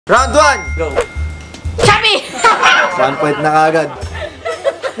Round 1! Go! Chubby! 1 point na kagad.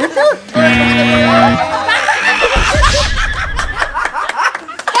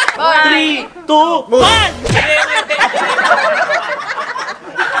 3, 2, 1!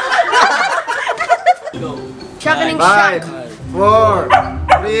 Go! Shocking 5, 4,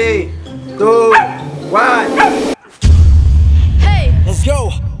 3, 2, 1. Hey! Let's go.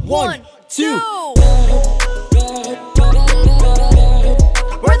 1, 2.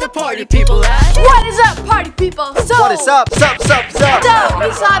 Where the party people at? What is up, party people? So, What is up? Sup? So,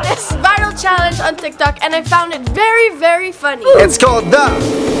 we saw this viral challenge on TikTok and I found it very, very funny. It's called the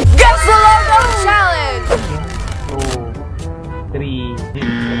Guess the Logo Challenge! 2, 3.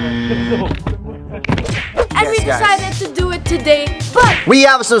 And we Yes, guys. decided to do it today, but We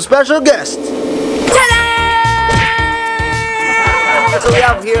have some special guests. ta-da! So we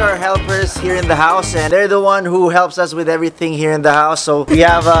have here our helpers here in the house, and they're the one who helps us with everything here in the house. So we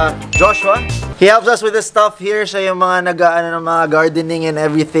have Joshua. He helps us with the stuff here. Siya yung mga nag-aano ng mga gardening and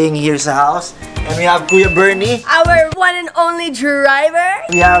everything here sa house. And we have Kuya Bernie. Our one and only driver.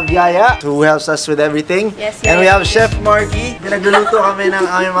 We have Yaya, who helps us with everything. Yes, and we Yaya. have Chef Marky. Pinagluluto kami ng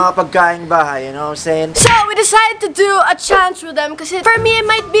aming mga pagkaing bahay. You know what I'm saying? So, we decided to do a challenge with them kasi for me, it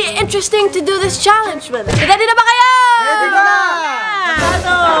might be interesting to do this challenge with them. Ready na ba kayo? Ready na! So,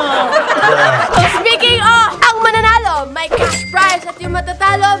 speaking of, ang mananalo, may cash prize at yung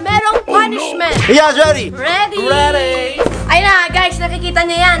matatalo, merong punishment. Yes, ready! Ready? Ready! Ayun na, guys, nakikita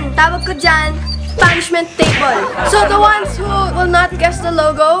niyo yan. Tawag ko dyan, punishment table. So, the ones who will not guess the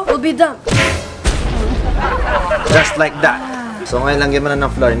logo will be dumped. Just like that. So ngayon lang mo na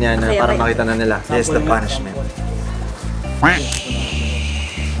ng floor niya na Okay, para okay. makita na nila. This is the punishment.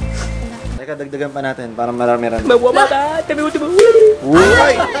 Teka, dagdagan pa natin para marami-rami.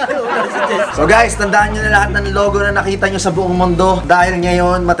 Uy! So guys, tandaan nyo na lahat ng logo na nakita nyo sa buong mundo. Dahil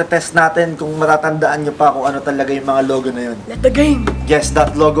ngayon, matetest natin kung matatandaan nyo pa kung ano talaga yung mga logo na yun. Let the game Guess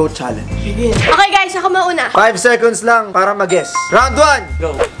that logo challenge. begin. Okay, guys, ako mauna. 5 seconds lang para mag-guess. Round 1! Go!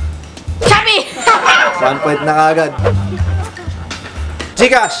 Chubby! 1 point na kagad.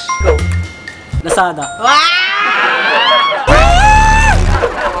 Gcash! Go! Lazada.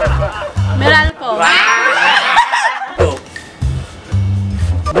 Meralco. Go!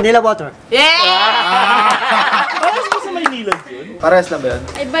 Vanilla water. Parang sa Maynila yun? Pares lang ba yun?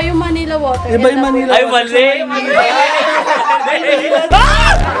 Iba yung Manila water. Iba yung Manila. Ay, mali! Okay,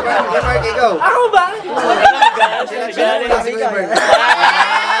 Marky, go! Ako ba?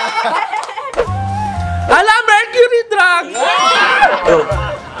 Hala, mercury drug! Go!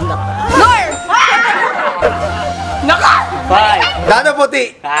 Nor! Naka! 5. Dano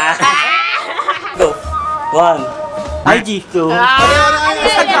puti! Go! 1. IG. 2.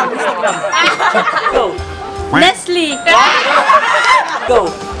 Instagram. Go! Nestle. Go!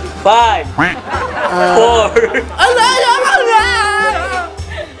 5. 4. Ala!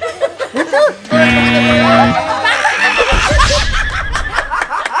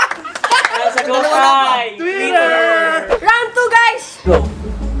 Sagot 5. Twitter. Round 2, guys. Go!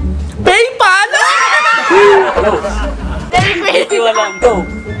 PayPal! Go! Very quick. Walang. Go!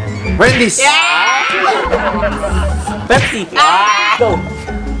 Wendy's! Pepsi. Go!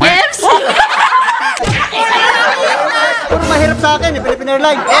 KFC. Puro mahirap sa akin, Philippine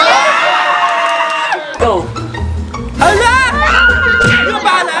Airlines. Go! Hala! Yung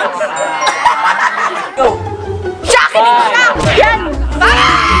balance! Go! Shocking! Shock! Yan!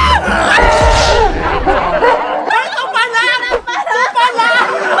 Ito pala! Ito pala!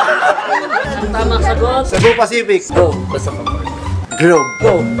 Tamang sagot. Cebu Pacific. Go! Basta pa. Globe.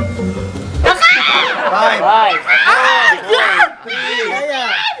 Go! 5, 5.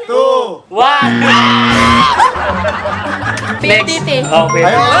 2, 1. PTT. Okay.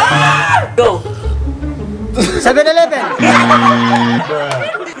 ayun. Go! 7-Eleven!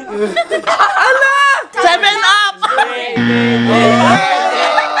 Hala! 7-Up!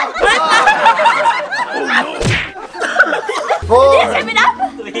 Four. 7 up?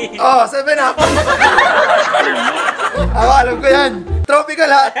 Oh, 7 up. Ako, alam ko yan. Tropical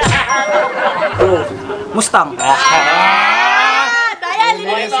hat. Go! Mustang. Daya,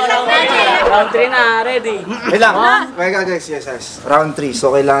 linis na natin. Round 3 na. Ready? Wait lang. Wait ka guys, yes. Round 3,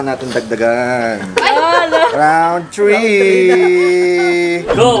 so kailangan natin dagdagan. Ay, Round 3.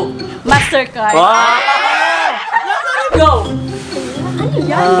 Go! Mastercard. Go! Ano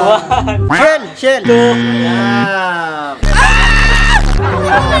yan? 1. Shell! Yeah.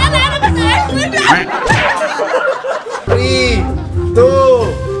 3, 2,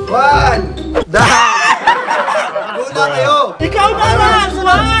 1. Down. Guna kayo. Ikaw na lang!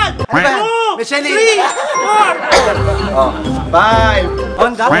 Suwag! Michelin. Oh, 5.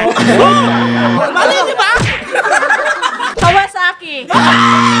 Honda? Mali, di ba? Kawasaki. 4.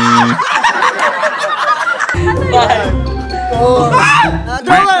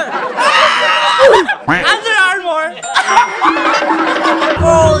 Drawer! Under Armour!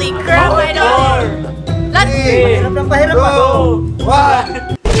 Holy crap, I don't. Let's 3, Hirap ng pahirap pa. 2, 1.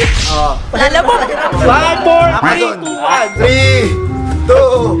 Oh, lalabog. 5, 4, 3, 2, 1. 3, 2,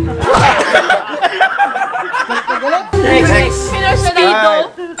 1. Next. Finish na dito.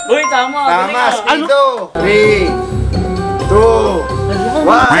 Uy, tama. Tama, Speedo. 3, 2,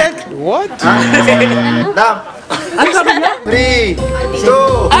 1. What? Dam. Ano sabi niya? 3,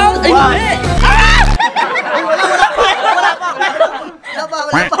 2, Ah, ay, 1. hindi!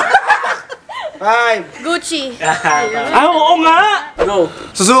 Wala pa. 5. Gucci. Ah, oo nga! Go.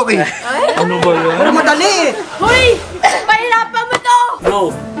 Suzuki. Ano ba yan? Pero madali! Hoy! Pahirapan mo to! Go.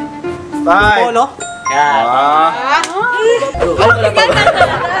 5. Polo? Yan.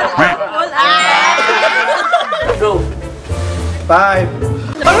 Go. 5.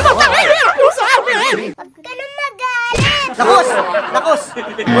 Lakos! Lakos!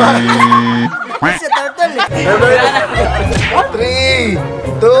 Si turtle eh. 3,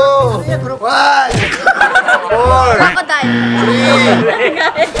 2, 1. 4, Crocodile.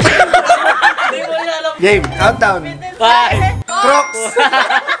 3. Game, countdown. 5. Crocs.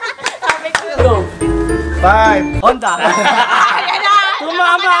 Go. 5. Honda!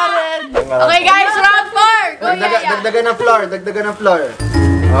 Tumama rin! Okay guys, round 4. Go, Yaya. Dagdagan ng floor, dagdagan ng floor.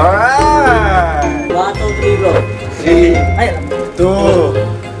 Alright. 1, 2, 3, go. 3, Ay, 2,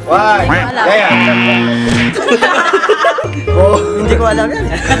 1. Kaya. 4, hindi ko alam yan.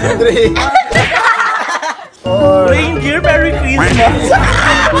 3, 4, Reindeer, Merry Christmas! 3.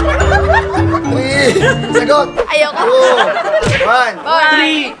 Sagot. Ayoko. 2, 1.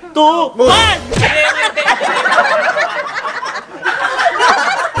 3, 2, 1!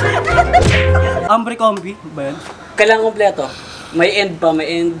 Ambre Combi ba yan? Kailangan kompleto. May end pa, may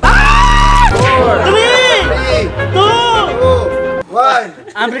end. 4, 3, 3, 2! 2,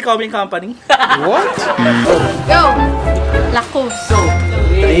 1. Ambre Combi Company. Go. Lakus.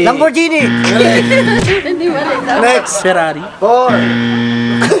 Lamborghini! Hindi mali. Next. Ferrari. 4.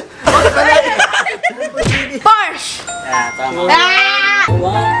 Porsche. Ah, tama. 1, 2, 3,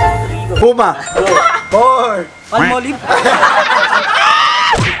 go. Puma. Go. 4, Palmolive.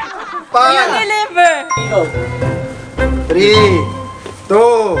 5, Deliver. Go. 3,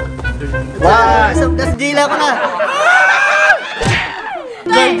 2, 1. Das dila ko na.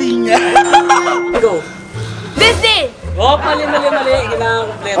 Gardenia. Go. Disney. Oh, mali. Kailangan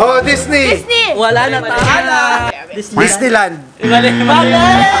kompleto. Oh, Disney. Disney. Wala na tama. Disneyland. Mali.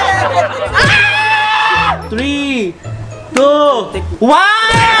 3, 2, 1!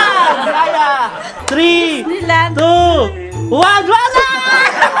 Kaya! 3, 2, 1! Wala!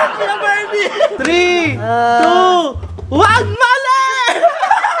 Sina Barbie! 3, 2, 1! Mali!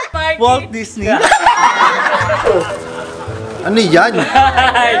 Walt Disney. Ano yan?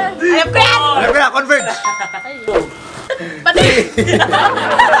 Alam ko yan. Alam ko na, Converge. Pati.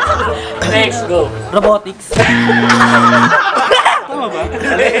 Next, go. Robotics. Tama ba?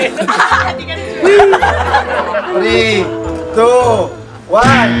 3, 2, 1.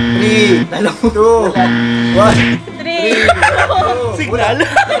 3, 2, 1. 3, 2, Signal. 1,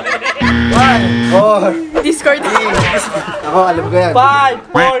 4, Discord. 3. Ako, alam ko yan.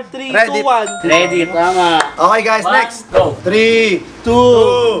 5, 4, 3, Ready. 2, 1. Ready, tama. Okay guys, next. Go. 3,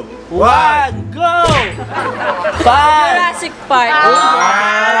 2, 1, go! 5, Jurassic Park.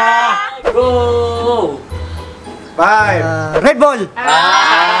 Go. 5, Red Bull.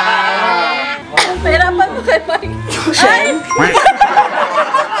 Pahirapan mo kay Mike. Ay.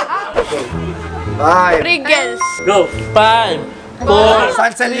 5. Pringles. Go. 5, 4,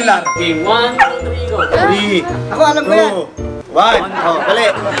 Sun Cellular. Okay, 1, 2, 3, go. 3, Ako alam ko yan. 2, 1. Oh, dali.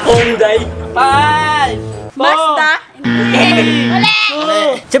 Hyundai. 5, 4, Mazda. 3,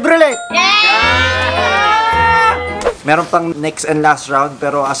 2, Chevrolet. Meron pang next and last round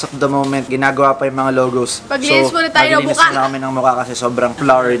pero as of the moment ginagawa pa yung mga logos. Paglinis muna tayo ng maglilinis mukha. muna kami ng mukha kasi sobrang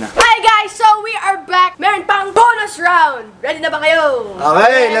flowery na. Hi guys, so we are back. Meron pang bonus round. Ready na ba kayo?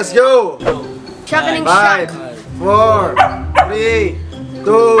 Okay, let's go! Shocking shock. 5, 4, 3, 2,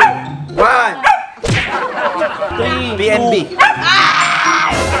 1. 3, PNB.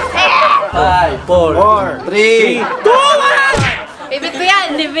 5, 4, 4, 3, 2, 1! Favorite ko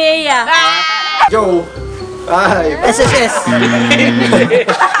yan. Nivea. Joe. 5, SSS.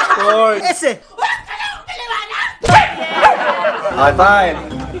 4, S. okay,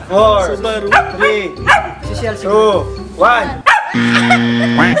 5, 4, Subaru. 3, Social 2, 1.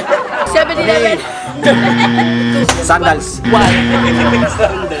 7-Eleven. 3, Sandals. Sandals.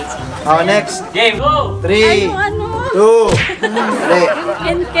 Oh, next. Game, go! 3, 2, mali.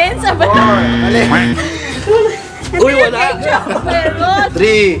 Ken, sabay. 4, mali. Uy, wala.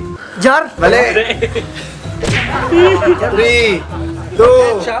 3, Jar. mali. 3,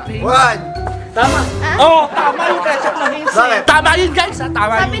 2, 1. Tama. Oh, tama yung ketchup na Heinz. Bakit? Tama yun guys, ha?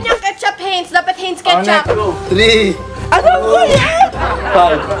 Tama Sabi yun. niya ketchup Heinz, dapat Heinz Oh, ketchup. next. Go. 3, Ano ko yan?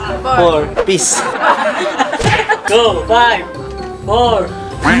 5, 4. peace. Go! 5, 4,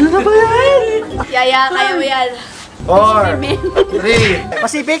 Ano na ba yan? Yaya, kayo yan. 4, 3,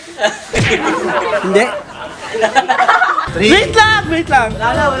 Pacific? Hindi. 3, Wait lang, wait lang. 2,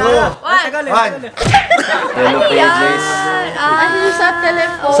 One. 1. Yellow pages. Ano yung sa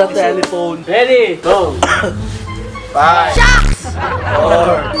telephone? Sa telephone. ready, go! 5,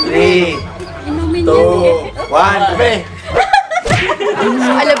 4, 3, 2, 1. Tabi.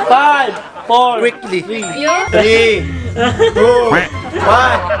 Alam ko. 5, 4, Quickly. 'Yun. 3, 2, 1.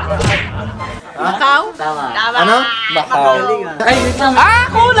 Macau? Tama. Tama. Ano? Macau. Ay, wait lang. Ah,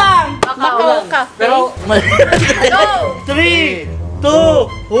 kulang! Macau ka. Pero, Go! 3, 2,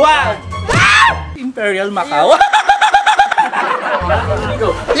 1. Imperial Macau.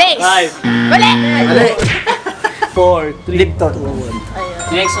 go! Lace. 5. Mali. Mali. 4, 3, Lipton. 2, 1.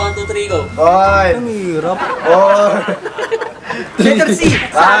 Next, 1, 2, 3, go! 5, Hirap. 4, 3,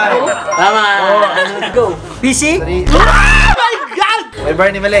 5, Tama! Go! PC? 3. Oh my God! May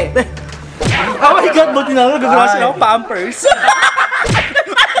Barney, mali. Oh my God, buti na lang nagagawa sila ng Pampers. 5,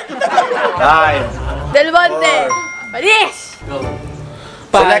 Del Monte. Malis. Go!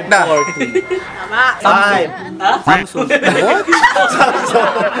 Select na. 4, 3. Tama. 5. Ha? Samsung.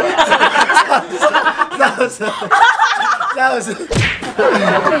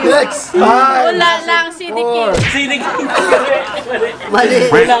 Next. 5, Wala lang si Dicky. 4, Sinig. mali.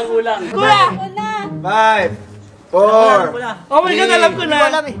 Kulang, kulang. 5, 4, Oh my God, alam ko na.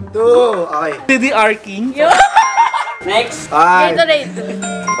 2, okay. DDR King. Next. 5, Gatorade.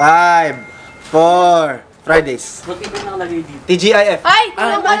 5, 4, Fridays. Ba't ito nakalagay dito? TGIF. Ay,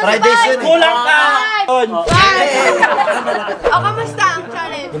 kulang ka na sa Fridays five. yun eh. Kulang ka. On. Five. O, kamusta ang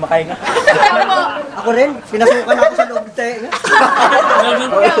challenge? Hindi makahinga. Ikaw po. Ako rin, pinasukan ako sa loob tayo.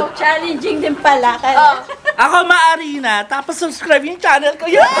 Challenging din pala. Ako Maarina, tapos subscribe yung channel ko.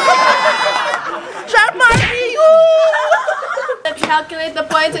 Yeah! Sharp Marky! Let's calculate the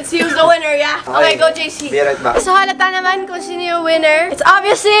points and see who's the winner, yeah? Okay, go JC. Be right back. So halata naman kung sino yung winner. It's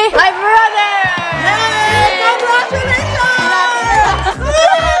obviously my brother!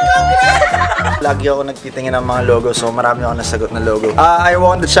 Lagi ako nagtitingin ng mga logo, so marami ako nasagot na logo. I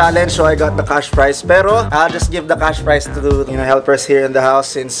won the challenge, so I got the cash prize. Pero I'll just give the cash prize to the helpers here in the house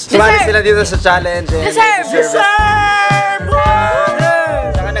since sumali sila dito sa challenge. And Deserve! they deserve it.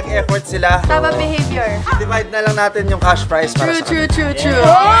 Saka nag-effort sila. Tama behavior. Divide na lang natin yung cash prize para sa kanila. True.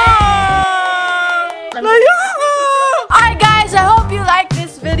 Layo! Alright guys, I hope you liked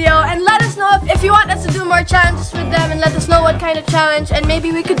this video and let us know if you want us to do more challenges with them and let us know what kind of challenge and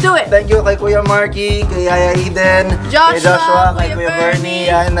maybe we could do it. Thank you kay Kuya Marky, kay Yaya Eden, kay Joshua, Joshua, kay Kuya Kuya Bernie. Bernie.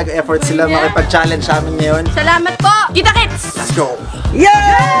 Yan, nag-effort sila Yeah. makipag-challenge sa amin ngayon. Salamat po! Kita kits! Let's go!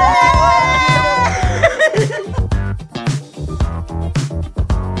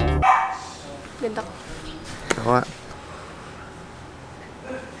 Ganda ko. Ako nga.